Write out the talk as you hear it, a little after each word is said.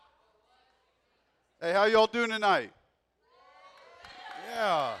Hey, how y'all doing tonight?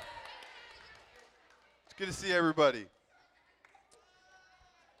 Yeah. It's good to see everybody.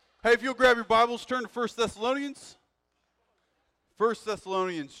 Hey, if you'll grab your Bibles, turn to 1 Thessalonians. 1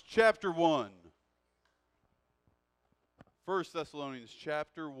 Thessalonians chapter 1. 1 Thessalonians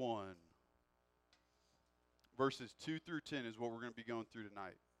chapter 1. Verses 2 through 10 is what we're going to be going through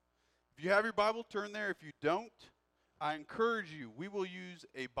tonight. If you have your Bible, turn there. If you don't, I encourage you, we will use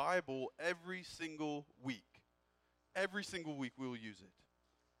a Bible every single week. Every single week we will use it.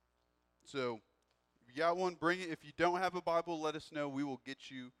 So, if you got one, bring it. If you don't have a Bible, let us know. We will get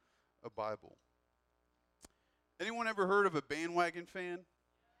you a Bible. Anyone ever heard of a bandwagon fan?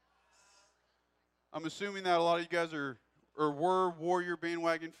 I'm assuming that a lot of you guys are or were Warrior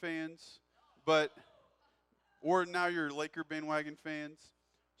bandwagon fans, or now you're Laker bandwagon fans.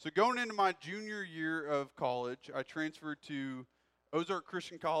 So going into my junior year of college, I transferred to Ozark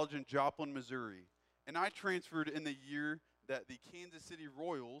Christian College in Joplin, Missouri. And I transferred in the year that the Kansas City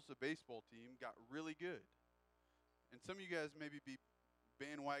Royals, a baseball team, got really good. And some of you guys maybe be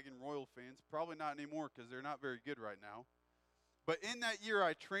bandwagon Royal fans. Probably not anymore because they're not very good right now. But in that year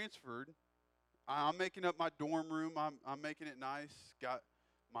I transferred, I'm making up my dorm room. I'm making it nice. Got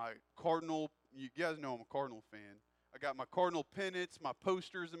my Cardinal, you guys know I'm a Cardinal fan. I got my Cardinal pennants, my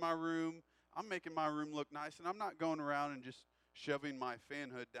posters in my room. I'm making my room look nice, and I'm not going around and just shoving my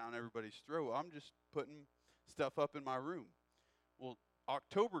fanhood down everybody's throat. I'm just putting stuff up in my room. Well,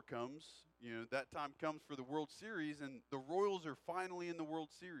 October comes, that time comes for the World Series, and the Royals are finally in the World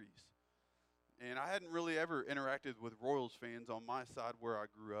Series. And I hadn't really ever interacted with Royals fans on my side where I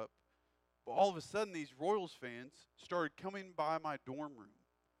grew up. But all of a sudden, these Royals fans started coming by my dorm room.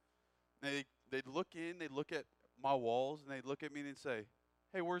 They'd look in, they'd look at my walls, and they'd look at me and they'd say,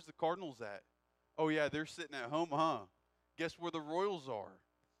 "Hey, where's the Cardinals at?" "Oh, yeah, they're sitting at home, huh? Guess where the Royals are?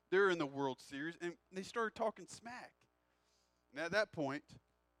 They're in the World Series." And they started talking smack. And at that point,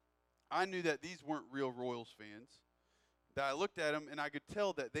 I knew that these weren't real Royals fans. That I looked at them, and I could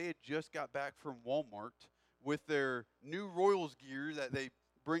tell that they had just got back from Walmart with their new Royals gear that they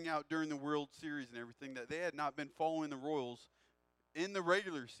bring out during the World Series and everything, that they had not been following the Royals in the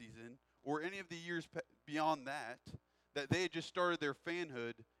regular season or any of the years beyond that they had just started their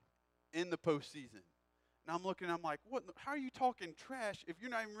fanhood in the postseason. And I'm looking, I'm like, what? How are you talking trash if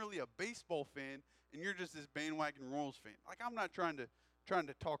you're not even really a baseball fan and you're just this bandwagon Royals fan? Like, I'm not trying to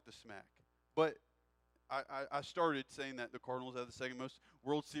talk the smack. But I started saying that the Cardinals have the second most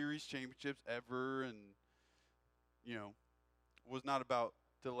World Series championships ever, and, was not about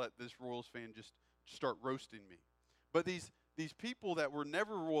to let this Royals fan just start roasting me. But these people that were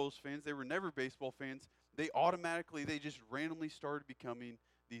never Royals fans, they were never baseball fans, they just randomly started becoming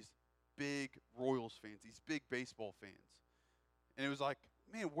these big Royals fans, these big baseball fans. And it was like,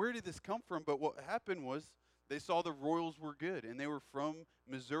 man, where did this come from? But what happened was they saw the Royals were good, and they were from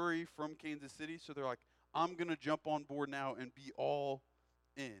Missouri, from Kansas City, so they're like, I'm going to jump on board now and be all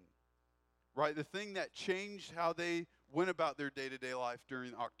in. Right? The thing that changed how they went about their day-to-day life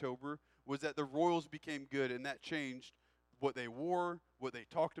during October was that the Royals became good, and that changed what they wore, what they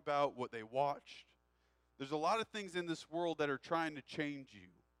talked about, what they watched. There's a lot of things in this world that are trying to change you.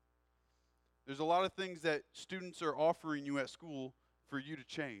 There's a lot of things that students are offering you at school for you to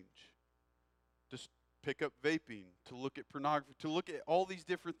change. To pick up vaping, to look at pornography, to look at all these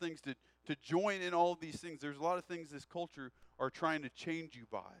different things, to join in all of these things. There's a lot of things this culture are trying to change you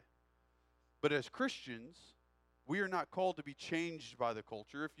by. But as Christians, we are not called to be changed by the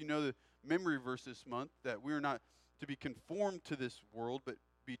culture. If you know the memory verse this month, that we are not to be conformed to this world, but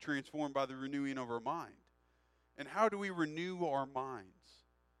be transformed by the renewing of our mind. And how do we renew our minds?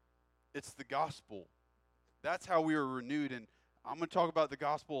 It's the gospel. That's how we are renewed. And I'm going to talk about the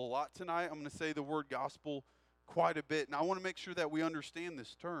gospel a lot tonight. I'm going to say the word gospel quite a bit. And I want to make sure that we understand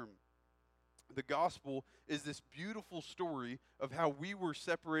this term. The gospel is this beautiful story of how we were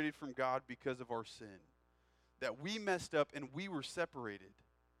separated from God because of our sin. That we messed up and we were separated.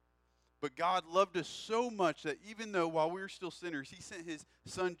 But God loved us so much that even though while we were still sinners, He sent His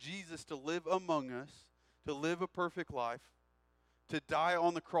Son Jesus to live among us, to live a perfect life, to die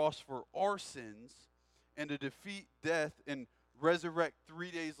on the cross for our sins, and to defeat death and resurrect 3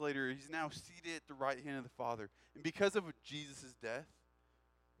 days later. He's now seated at the right hand of the Father. And because of Jesus' death,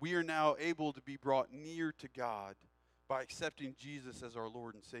 we are now able to be brought near to God by accepting Jesus as our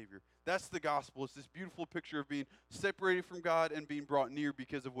Lord and Savior. That's the gospel. It's this beautiful picture of being separated from God and being brought near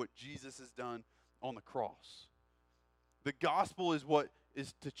because of what Jesus has done on the cross. The gospel is what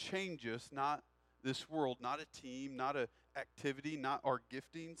is to change us, not this world, not a team, not an activity, not our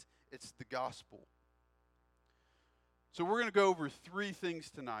giftings. It's the gospel. So we're going to go over three things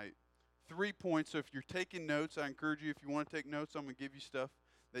tonight. 3 points. So if you're taking notes, I encourage you, if you want to take notes, I'm going to give you stuff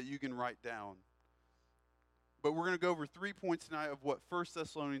that you can write down. But we're going to go over 3 points tonight of what 1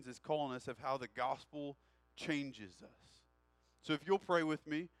 Thessalonians is calling us, of how the gospel changes us. So if you'll pray with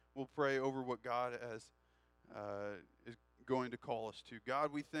me, we'll pray over what God is going to call us to.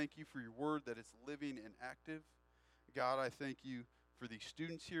 God, we thank you for your word, that it's living and active. God, I thank you for these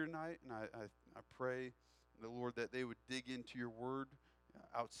students here tonight, and I pray, the Lord, that they would dig into your word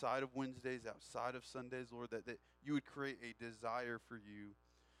outside of Wednesdays, outside of Sundays, Lord, that you would create a desire for you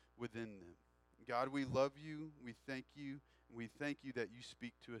within them. God, we love you, we thank you, and we thank you that you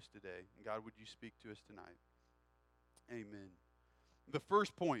speak to us today. And God, would you speak to us tonight? Amen. The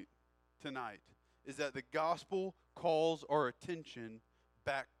first point tonight is that the gospel calls our attention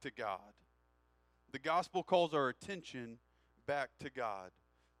back to God. The gospel calls our attention back to God.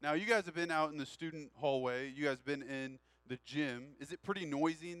 Now, you guys have been out in the student hallway. You guys have been in the gym. Is it pretty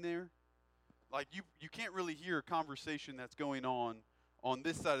noisy in there? Like, you can't really hear a conversation that's going on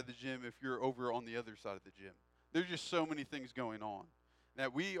this side of the gym if you're over on the other side of the gym. There's just so many things going on. Now,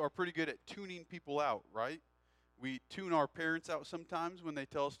 we are pretty good at tuning people out, right? We tune our parents out sometimes when they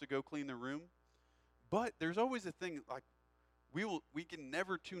tell us to go clean the room. But there's always a thing, like, we can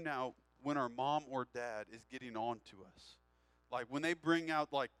never tune out when our mom or dad is getting on to us. Like, when they bring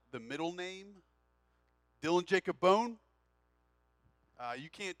out, like, the middle name, Dylan Jacob Bone, you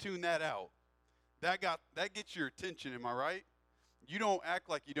can't tune that out. That gets your attention, am I right? You don't act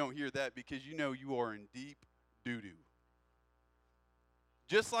like you don't hear that, because you know you are in deep doo-doo.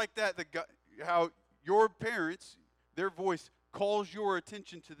 Just like that, how your parents, their voice calls your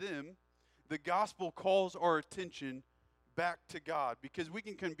attention to them, the gospel calls our attention back to God, because we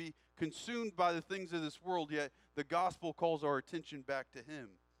can be consumed by the things of this world, yet the gospel calls our attention back to him.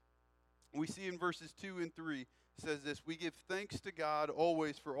 We see in verses 2 and 3, it says this: we give thanks to God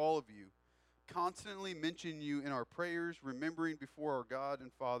always for all of you, constantly mention you in our prayers, remembering before our God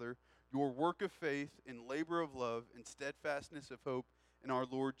and Father your work of faith and labor of love and steadfastness of hope in our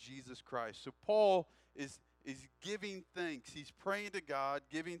Lord Jesus Christ. So Paul is giving thanks. He's praying to God,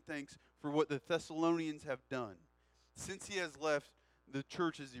 giving thanks for what the Thessalonians have done. Since he has left, the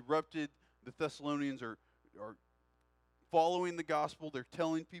church has erupted. The Thessalonians are following the gospel. They're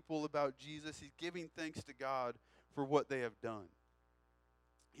telling people about Jesus. He's giving thanks to God for what they have done.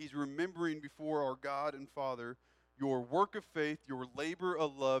 He's remembering before our God and Father your work of faith, your labor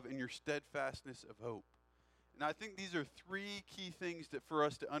of love, and your steadfastness of hope. And I think these are 3 key things for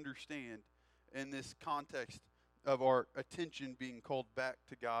us to understand in this context of our attention being called back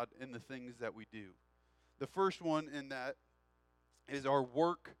to God in the things that we do. The first one in that is our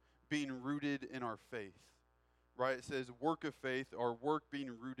work being rooted in our faith. Right? It says work of faith, our work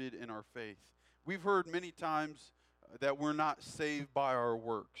being rooted in our faith. We've heard many times that we're not saved by our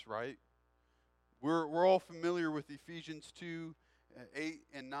works, right? We're all familiar with Ephesians 2, 8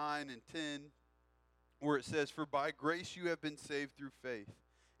 and 9 and 10, where it says, "For by grace you have been saved through faith,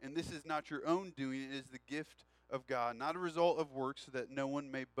 and this is not your own doing, it is the gift of God, not a result of works, so that no one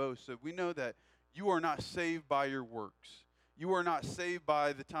may boast." So we know that you are not saved by your works. You are not saved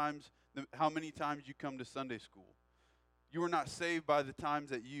by how many times you come to Sunday school. You are not saved by the times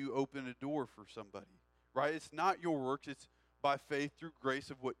that you open a door for somebody, right? It's not your works. It's by faith through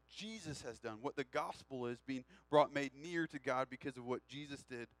grace of what Jesus has done, what the gospel is, being made near to God because of what Jesus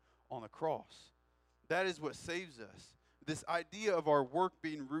did on the cross. That is what saves us. This idea of our work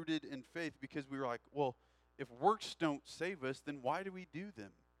being rooted in faith, because we were like, well, if works don't save us, then why do we do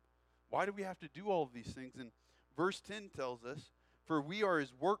them? Why do we have to do all of these things? And verse 10 tells us, "For we are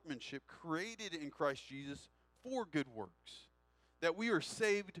his workmanship, created in Christ Jesus for good works." That we are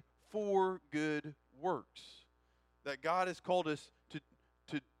saved for good works. That God has called us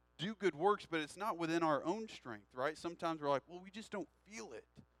to do good works, but it's not within our own strength, right? Sometimes we're like, well, we just don't feel it.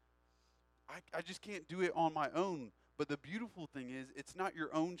 I just can't do it on my own. But the beautiful thing is, it's not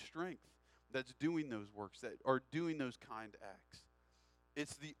your own strength that's doing those works, that are doing those kind acts.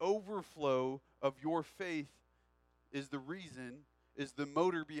 It's the overflow of your faith is the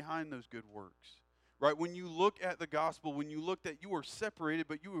motor behind those good works. Right? When you look at the gospel, when you look that you are separated,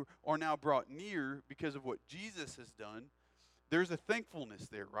 but you are now brought near because of what Jesus has done, there's a thankfulness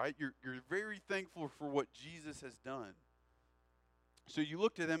there, right? You're very thankful for what Jesus has done. So you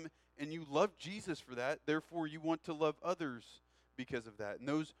look to them and you love Jesus for that. Therefore, you want to love others because of that. And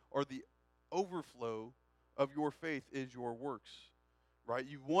those are the overflow of your faith is your works, right?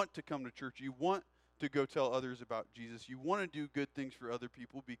 You want to come to church. You want to go tell others about Jesus. You want to do good things for other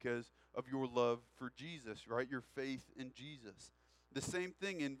people because of your love for Jesus, right? Your faith in Jesus. The same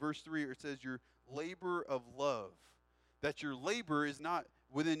thing in verse 3, it says your labor of love. That your labor is not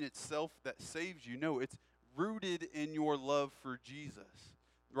within itself that saves you. No, it's rooted in your love for Jesus.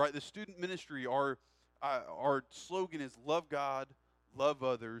 Right? The student ministry, our slogan is love God, love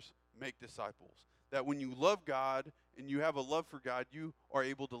others, make disciples. That when you love God and you have a love for God, you are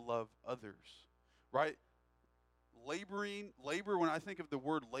able to love others. Right? Labor, when I think of the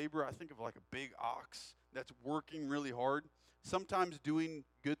word labor, I think of like a big ox that's working really hard. Sometimes doing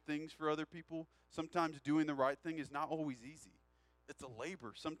good things for other people, sometimes doing the right thing is not always easy. It's a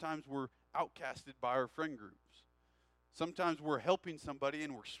labor. Sometimes we're outcasted by our friend groups. Sometimes we're helping somebody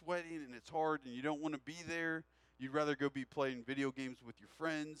and we're sweating and it's hard and you don't want to be there. You'd rather go be playing video games with your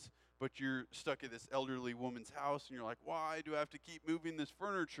friends, but you're stuck at this elderly woman's house and you're like, why do I have to keep moving this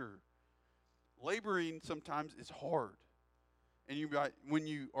furniture? Laboring sometimes is hard. And when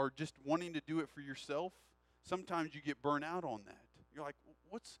you are just wanting to do it for yourself, sometimes you get burnt out on that. You're like,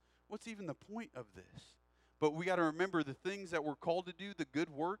 what's even the point of this? But we got to remember the things that we're called to do, the good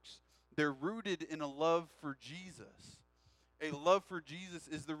works, they're rooted in a love for Jesus. A love for Jesus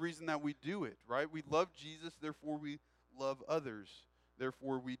is the reason that we do it, right? We love Jesus, therefore we love others,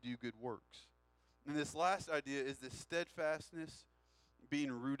 therefore we do good works. And this last idea is this steadfastness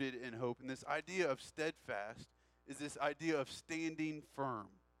being rooted in hope. And this idea of steadfast is this idea of standing firm.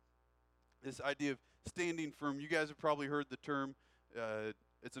 This idea of standing firm. You guys have probably heard the term,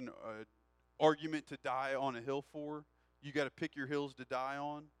 it's an argument to die on a hill for. You got to pick your hills to die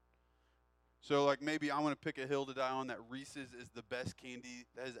on. So like maybe I want to pick a hill to die on that Reese's is the best candy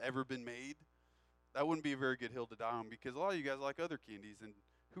that has ever been made. That wouldn't be a very good hill to die on because a lot of you guys like other candies, and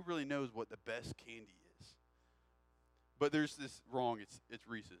who really knows what the best candy is? But there's this wrong, it's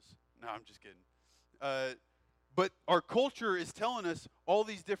Reese's. No, I'm just kidding. But our culture is telling us all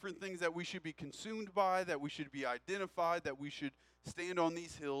these different things that we should be consumed by, that we should be identified, that we should stand on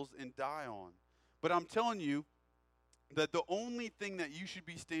these hills and die on. But I'm telling you that the only thing that you should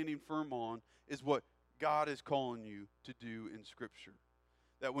be standing firm on is what God is calling you to do in Scripture.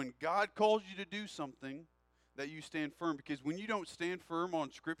 That when God calls you to do something, that you stand firm. Because when you don't stand firm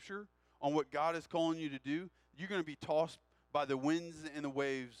on Scripture, on what God is calling you to do, you're going to be tossed by the winds and the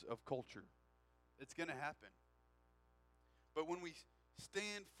waves of culture. It's going to happen. But when we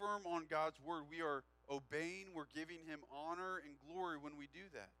stand firm on God's word, we are obeying, we're giving him honor and glory when we do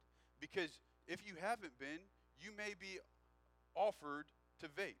that. Because if you haven't been, you may be offered to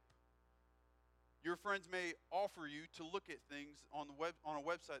vape. Your friends may offer you to look at things on a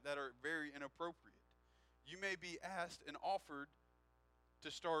website that are very inappropriate. You may be asked and offered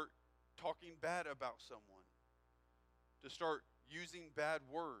to start talking bad about someone, to start using bad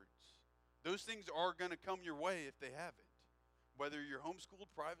words. Those things are going to come your way if they haven't. Whether you're homeschooled,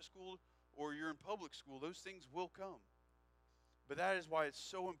 private school, or you're in public school, those things will come. But that is why it's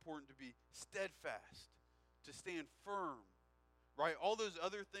so important to be steadfast, to stand firm, right? All those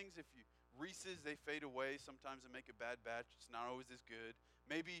other things, Reese's, they fade away. Sometimes they make a bad batch. It's not always as good.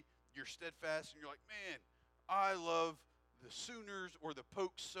 Maybe you're steadfast and you're like, man, I love the Sooners or the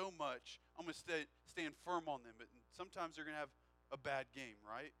Pokes so much. I'm going to stand firm on them. But sometimes they're going to have a bad game,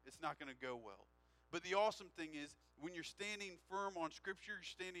 right? It's not going to go well. But the awesome thing is when you're standing firm on Scripture, you're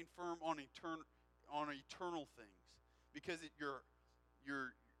standing firm on eternal things. Because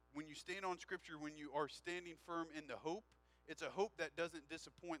when you stand on Scripture, when you are standing firm in the hope, it's a hope that doesn't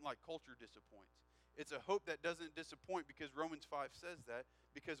disappoint like culture disappoints. It's a hope that doesn't disappoint because Romans 5 says that,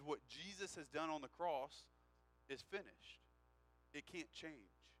 because what Jesus has done on the cross is finished. It can't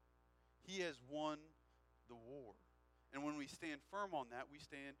change. He has won the war. And when we stand firm on that, we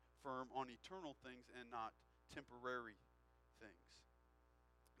stand firm on eternal things and not temporary things.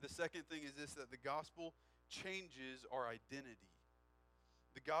 The second thing is this, that the gospel changes our identity.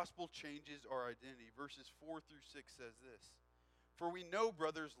 The gospel changes our identity. Verses 4 through 6 says this: For we know,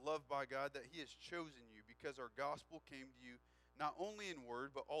 brothers, loved by God, that he has chosen you, because our gospel came to you not only in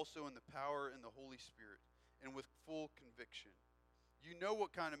word, but also in the power and the Holy Spirit, and with full conviction. You know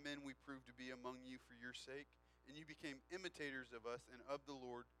what kind of men we proved to be among you for your sake, and you became imitators of us and of the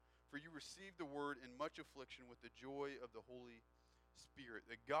Lord, for you received the word in much affliction with the joy of the Holy Spirit.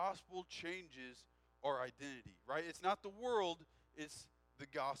 The gospel changes our identity, right? It's not the world, it's the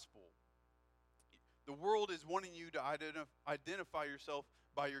gospel. The world is wanting you to identify yourself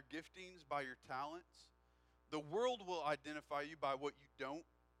by your giftings, by your talents. The world will identify you by what you don't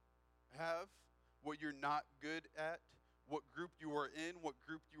have, what you're not good at, what group you are in, what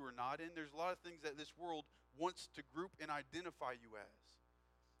group you are not in. There's a lot of things that this world wants to group and identify you as.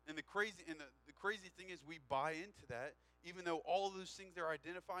 And the crazy thing is we buy into that, even though all of those things they're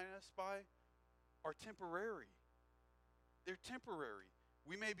identifying us by are temporary. They're temporary.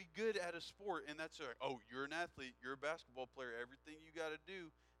 We may be good at a sport, and that's like, oh, you're an athlete, you're a basketball player. Everything you got to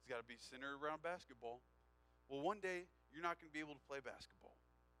do has got to be centered around basketball. Well, one day you're not going to be able to play basketball.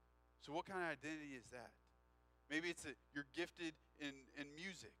 So what kind of identity is that? Maybe it's that you're gifted in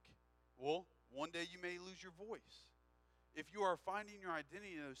music. Well, one day you may lose your voice. If you are finding your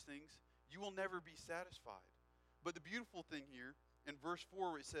identity in those things, you will never be satisfied. But the beautiful thing here in verse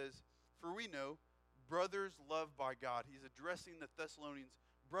 4, it says, for we know, brothers loved by God. He's addressing the Thessalonians,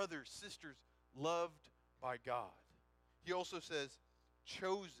 brothers, sisters, loved by God. He also says,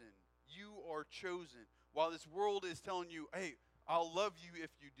 chosen. You are chosen. While this world is telling you, hey, I'll love you if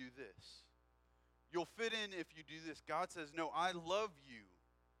you do this. You'll fit in if you do this. God says, no, I love you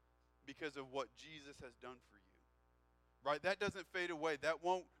because of what Jesus has done for you. Right? That doesn't fade away. That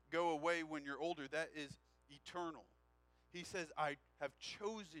won't go away when you're older. That is eternal. He says, I have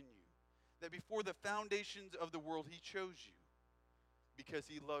chosen you. That before the foundations of the world, he chose you because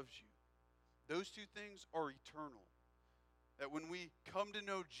he loves you. Those two things are eternal. That when we come to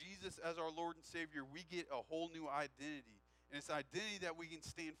know Jesus as our Lord and Savior, we get a whole new identity. And it's an identity that we can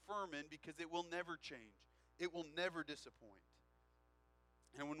stand firm in because it will never change. It will never disappoint.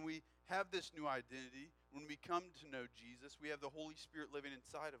 And when we have this new identity, when we come to know Jesus, we have the Holy Spirit living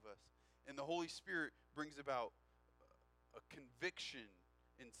inside of us. And the Holy Spirit brings about a conviction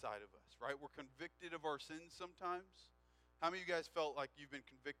inside of us, right? We're convicted of our sins sometimes. How many of you guys felt like you've been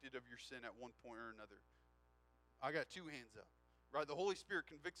convicted of your sin at one point or another? I got two hands up, right? The Holy Spirit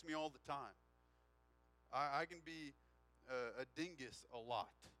convicts me all the time. I can be a dingus a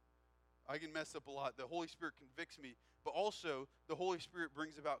lot. I can mess up a lot. The Holy Spirit convicts me, but also the Holy Spirit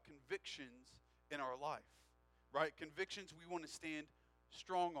brings about convictions in our life, right? Convictions we want to stand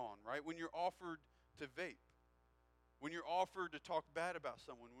strong on, right? When you're offered to vape, when you're offered to talk bad about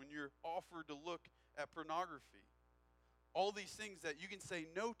someone, when you're offered to look at pornography, all these things that you can say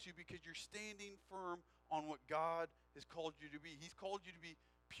no to because you're standing firm on what God has called you to be. He's called you to be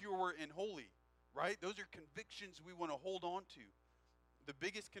pure and holy, right? Those are convictions we want to hold on to. The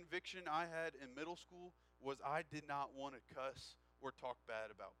biggest conviction I had in middle school was I did not want to cuss or talk bad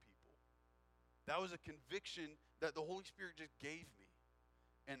about people. That was a conviction that the Holy Spirit just gave me.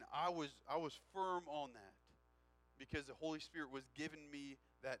 And I was firm on that because the Holy Spirit was giving me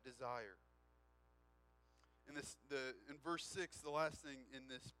that desire. In verse 6, the last thing in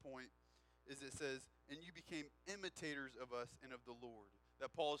this point is it says, and you became imitators of us and of the Lord.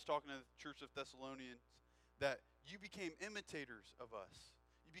 That Paul is talking to the church of Thessalonians, that you became imitators of us.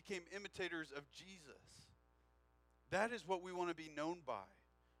 You became imitators of Jesus. That is what we want to be known by,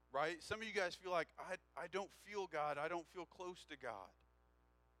 right? Some of you guys feel like, I don't feel God. I don't feel close to God.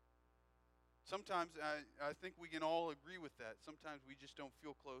 Sometimes I think we can all agree with that. Sometimes we just don't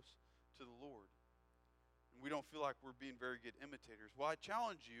feel close to the Lord. And we don't feel like we're being very good imitators. Well, I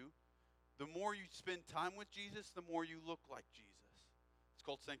challenge you, the more you spend time with Jesus, the more you look like Jesus. It's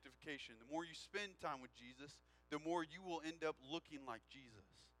called sanctification. The more you spend time with Jesus, the more you will end up looking like Jesus.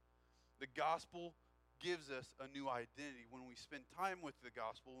 The gospel gives us a new identity. When we spend time with the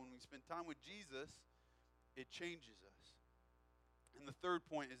gospel, when we spend time with Jesus, it changes us. And the third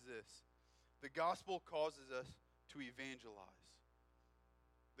point is this. The gospel causes us to evangelize.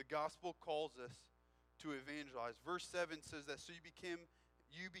 The gospel calls us to evangelize. Verse 7 says that, so you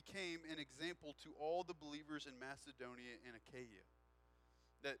became an example to all the believers in Macedonia and Achaia.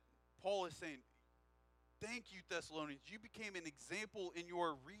 That Paul is saying, thank you, Thessalonians. You became an example in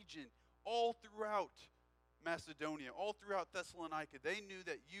your region all throughout Macedonia, all throughout Thessalonica. They knew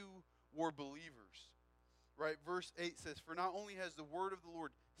that you were believers. Right? Verse 8 says, for not only has the word of the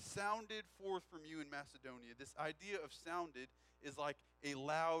Lord sounded forth from you in Macedonia. This idea of sounded is like a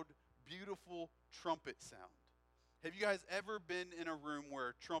loud, beautiful trumpet sound. Have you guys ever been in a room where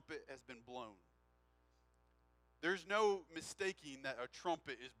a trumpet has been blown? There's no mistaking that a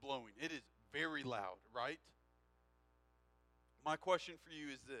trumpet is blowing. It is very loud, right? My question for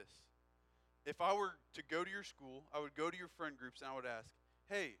you is this. If I were to go to your school, I would go to your friend groups and I would ask,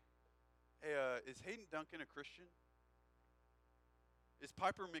 hey, is Hayden Duncan a Christian? Is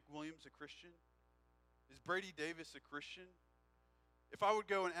Piper McWilliams a Christian? Is Brady Davis a Christian? If I would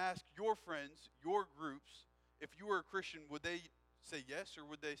go and ask your friends, your groups, if you were a Christian, would they say yes or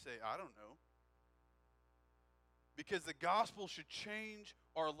would they say, I don't know? Because the gospel should change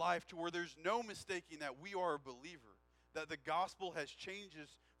our life to where there's no mistaking that we are a believer, that the gospel has changed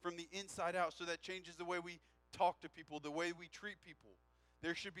us from the inside out, so that changes the way we talk to people, the way we treat people.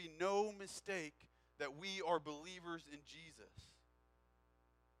 There should be no mistake that we are believers in Jesus.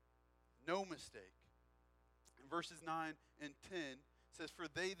 No mistake. In verses 9 and 10, it says, for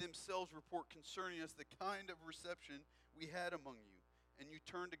they themselves report concerning us the kind of reception we had among you, and you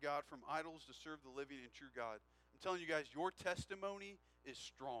turn to God from idols to serve the living and true God. I'm telling you guys, your testimony is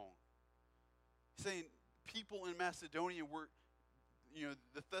strong. Saying people in Macedonia were,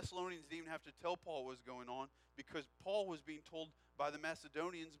 the Thessalonians didn't even have to tell Paul what was going on because Paul was being told by the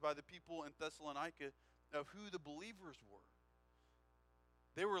Macedonians, by the people in Thessalonica, of who the believers were.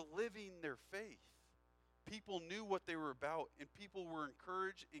 They were living their faith. People knew what they were about, and people were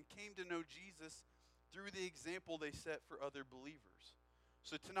encouraged and came to know Jesus through the example they set for other believers.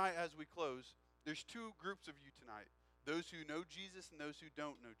 So tonight, as we close, there's two groups of you tonight. Those who know Jesus and those who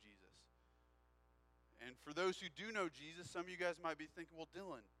don't know Jesus. And for those who do know Jesus, some of you guys might be thinking, well,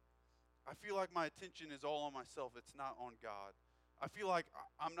 Dylan, I feel like my attention is all on myself. It's not on God. I feel like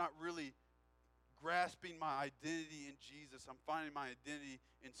I'm not really grasping my identity in Jesus. I'm finding my identity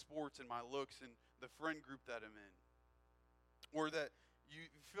in sports and my looks and the friend group that I'm in. Or that you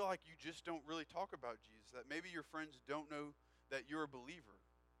feel like you just don't really talk about Jesus, that maybe your friends don't know that you're a believer.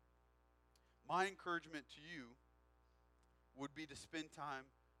 My encouragement to you would be to spend time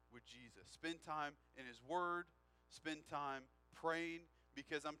with Jesus. Spend time in His Word. Spend time praying,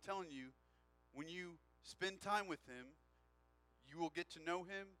 because I'm telling you, when you spend time with Him, you will get to know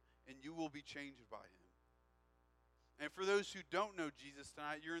Him and you will be changed by Him. And for those who don't know Jesus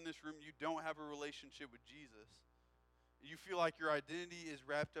tonight, you're in this room, you don't have a relationship with Jesus. You feel like your identity is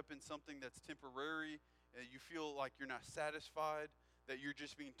wrapped up in something that's temporary, and you feel like you're not satisfied, that you're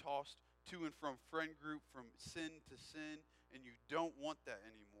just being tossed to and from friend group, from sin to sin, and you don't want that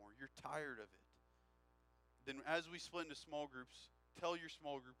anymore. You're tired of it. Then as we split into small groups, tell your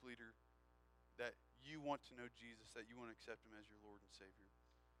small group leader that you want to know Jesus, that you want to accept Him as your Lord and Savior.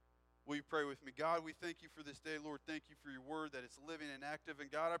 Will you pray with me? God, we thank you for this day. Lord, thank you for your word, that it's living and active. And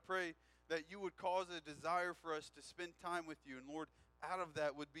God, I pray that you would cause a desire for us to spend time with you. And Lord, out of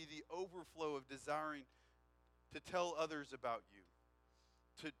that would be the overflow of desiring to tell others about you,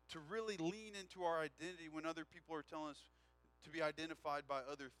 to really lean into our identity when other people are telling us to be identified by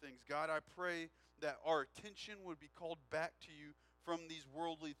other things. God, I pray that our attention would be called back to you from these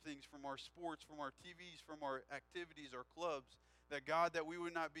worldly things, from our sports, from our TVs, from our activities, our clubs. That God, that we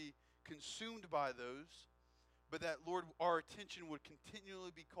would not be consumed by those, but that, Lord, our attention would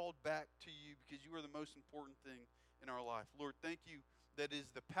continually be called back to you, because you are the most important thing in our life. Lord, thank you that is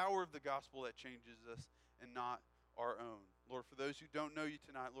the power of the gospel that changes us and not our own. Lord, for those who don't know you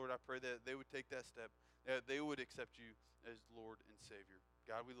tonight, Lord, I pray that they would take that step, that they would accept you as Lord and Savior.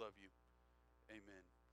 God, we love you. Amen.